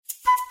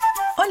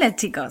Hola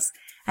chicos,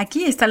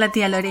 aquí está la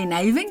tía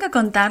Lorena y vengo a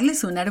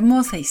contarles una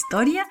hermosa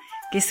historia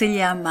que se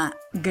llama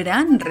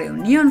Gran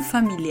reunión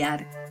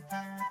familiar.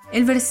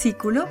 El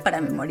versículo para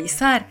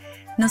memorizar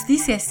nos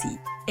dice así: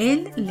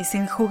 Él les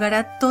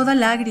enjugará toda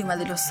lágrima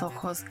de los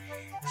ojos.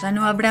 Ya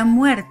no habrá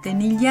muerte,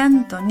 ni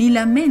llanto, ni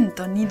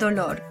lamento, ni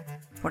dolor,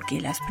 porque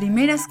las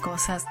primeras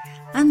cosas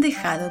han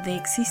dejado de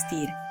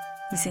existir.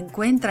 Y se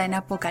encuentra en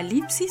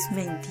Apocalipsis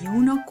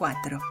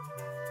 21:4.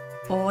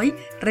 Hoy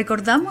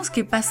recordamos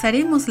que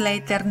pasaremos la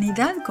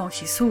eternidad con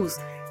Jesús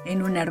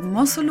en un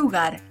hermoso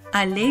lugar,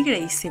 alegre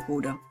y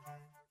seguro.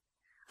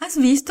 ¿Has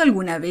visto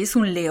alguna vez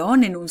un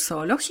león en un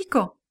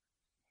zoológico?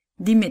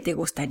 Dime, ¿te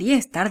gustaría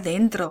estar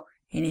dentro,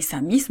 en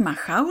esa misma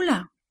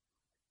jaula?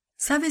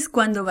 ¿Sabes?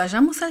 Cuando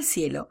vayamos al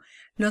cielo,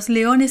 los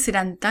leones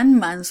serán tan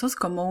mansos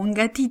como un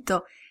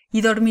gatito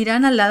y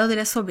dormirán al lado de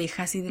las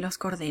ovejas y de los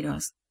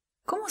corderos.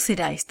 ¿Cómo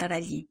será estar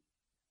allí?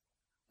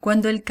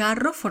 Cuando el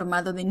carro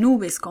formado de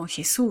nubes con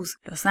Jesús,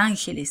 los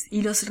ángeles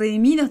y los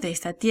redimidos de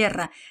esta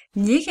tierra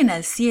lleguen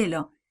al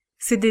cielo,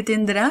 se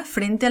detendrá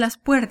frente a las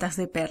puertas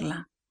de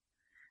perla.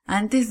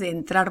 Antes de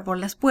entrar por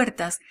las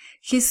puertas,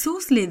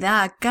 Jesús le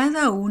da a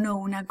cada uno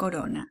una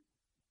corona.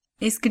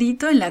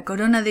 Escrito en la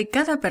corona de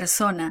cada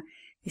persona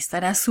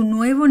estará su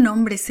nuevo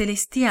nombre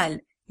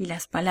celestial y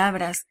las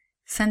palabras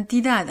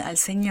 «Santidad al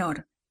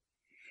Señor».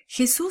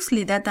 Jesús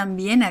le da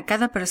también a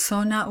cada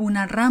persona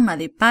una rama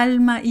de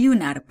palma y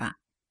un arpa.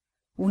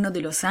 Uno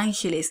de los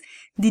ángeles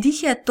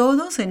dirige a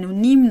todos en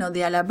un himno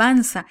de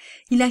alabanza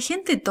y la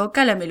gente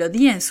toca la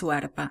melodía en su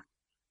arpa.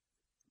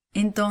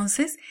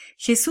 Entonces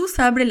Jesús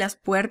abre las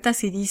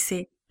puertas y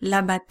dice: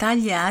 «La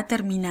batalla ha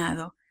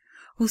terminado.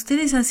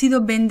 Ustedes han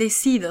sido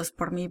bendecidos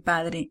por mi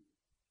Padre.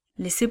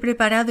 Les he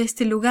preparado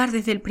este lugar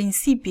desde el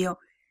principio.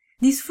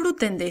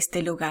 Disfruten de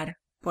este lugar,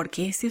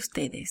 porque es de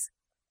ustedes».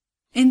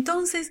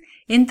 Entonces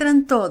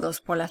entran todos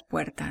por las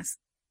puertas.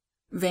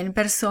 Ven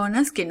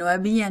personas que no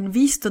habían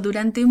visto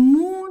durante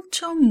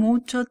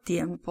mucho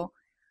tiempo.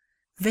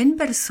 Ven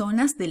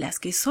personas de las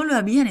que solo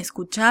habían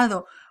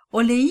escuchado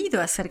o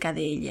leído acerca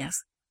de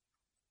ellas.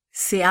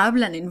 Se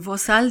hablan en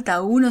voz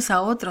alta unos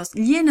a otros,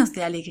 llenos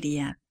de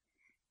alegría.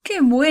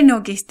 ¡Qué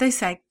bueno que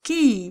estés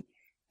aquí!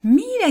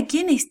 ¡Mira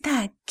quién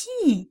está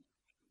aquí!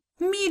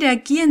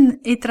 ¡Mira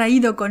quién he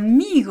traído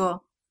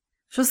conmigo!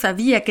 Yo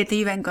sabía que te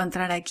iba a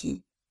encontrar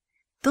aquí.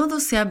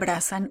 Todos se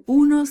abrazan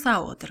unos a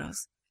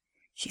otros.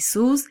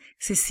 Jesús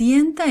se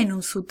sienta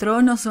en su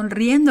trono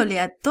sonriéndole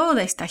a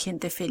toda esta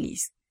gente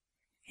feliz.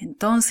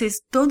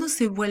 Entonces todos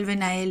se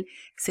vuelven a él,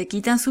 se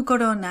quitan su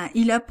corona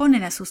y la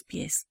ponen a sus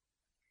pies.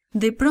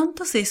 De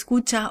pronto se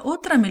escucha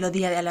otra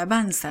melodía de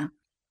alabanza.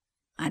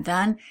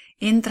 Adán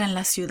entra en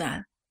la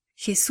ciudad.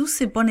 Jesús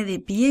se pone de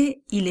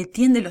pie y le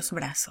tiende los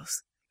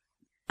brazos.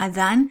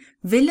 Adán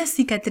ve las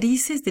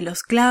cicatrices de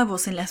los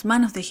clavos en las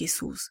manos de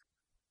Jesús.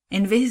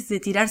 En vez de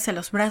tirarse a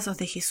los brazos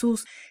de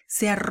Jesús,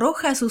 se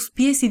arroja a sus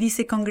pies y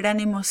dice con gran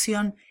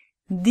emoción: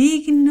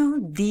 «Digno,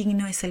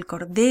 digno es el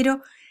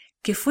cordero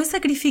que fue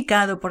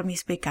sacrificado por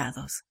mis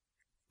pecados».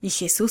 Y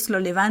Jesús lo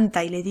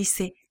levanta y le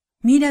dice: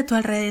 «Mira a tu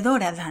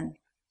alrededor, Adán».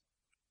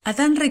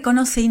 Adán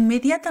reconoce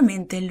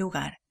inmediatamente el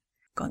lugar.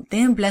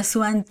 Contempla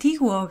su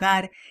antiguo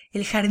hogar,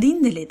 el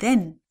jardín del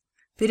Edén,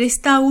 pero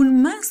está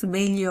aún más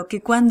bello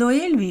que cuando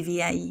él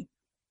vivía ahí.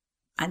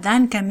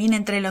 Adán camina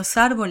entre los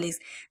árboles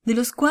de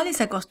los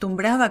cuales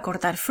acostumbraba a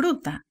cortar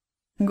fruta.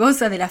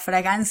 Goza de la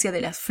fragancia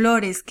de las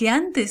flores que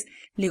antes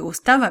le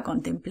gustaba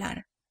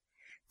contemplar.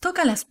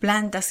 Toca las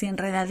plantas y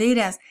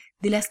enredaderas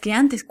de las que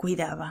antes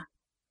cuidaba.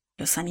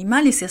 Los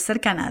animales se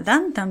acercan a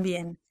Adán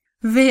también.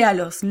 Ve a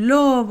los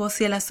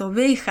lobos y a las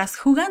ovejas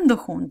jugando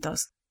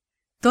juntos.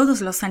 Todos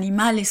los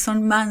animales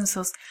son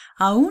mansos,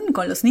 aun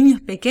con los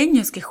niños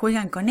pequeños que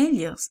juegan con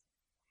ellos.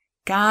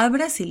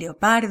 Cabras y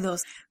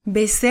leopardos,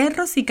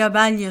 becerros y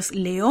caballos,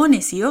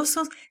 leones y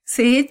osos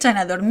se echan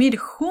a dormir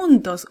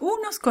juntos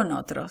unos con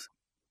otros.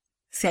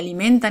 Se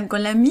alimentan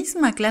con la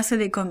misma clase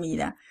de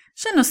comida,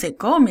 ya no se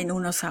comen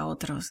unos a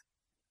otros.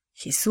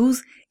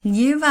 Jesús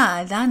lleva a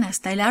Adán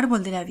hasta el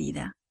árbol de la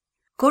vida.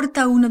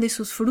 Corta uno de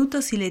sus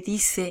frutos y le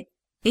dice: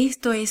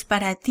 «Esto es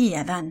para ti,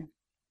 Adán».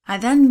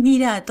 Adán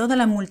mira a toda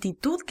la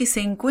multitud que se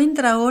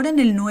encuentra ahora en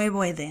el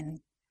nuevo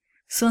Edén.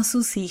 Son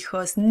sus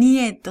hijos,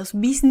 nietos,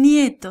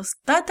 bisnietos,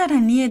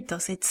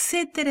 tataranietos,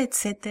 etcétera,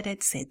 etcétera,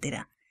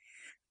 etcétera.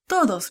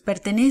 Todos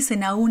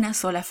pertenecen a una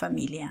sola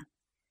familia.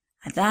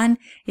 Adán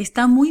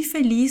está muy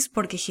feliz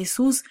porque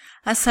Jesús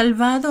ha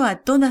salvado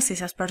a todas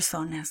esas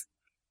personas.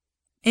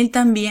 Él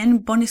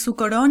también pone su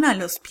corona a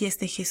los pies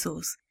de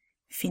Jesús.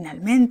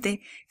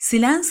 Finalmente, se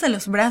lanza a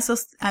los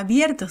brazos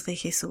abiertos de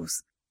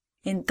Jesús.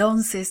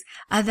 Entonces,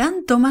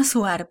 Adán toma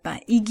su arpa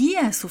y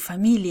guía a su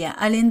familia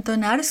al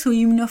entonar su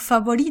himno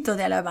favorito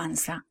de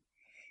alabanza.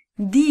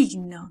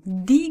 Digno,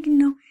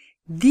 digno,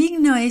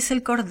 digno es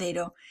el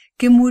Cordero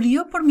que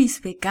murió por mis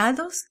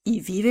pecados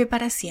y vive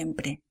para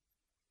siempre.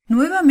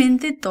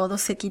 Nuevamente todos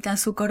se quitan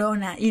su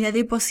corona y la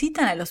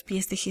depositan a los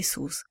pies de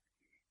Jesús.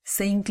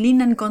 Se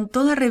inclinan con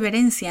toda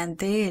reverencia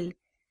ante él.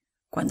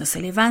 Cuando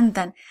se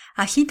levantan,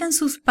 agitan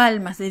sus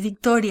palmas de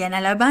victoria en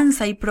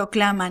alabanza y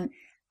proclaman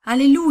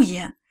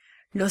 ¡Aleluya!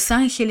 Los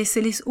ángeles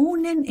se les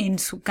unen en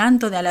su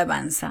canto de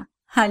alabanza.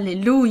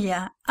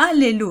 ¡Aleluya!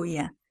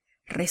 ¡Aleluya!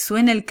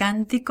 Resuena el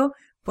cántico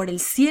por el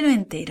cielo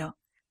entero.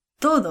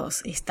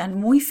 Todos están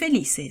muy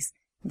felices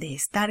de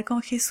estar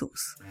con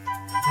Jesús.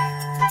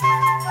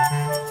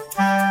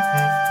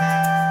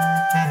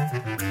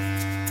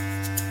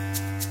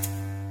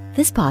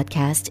 This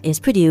podcast is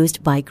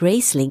produced by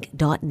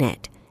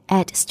Gracelink.net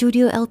at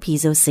Studio El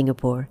Piso,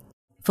 Singapore.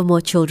 For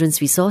more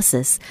children's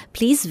resources,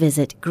 please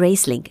visit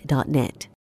Gracelink.net.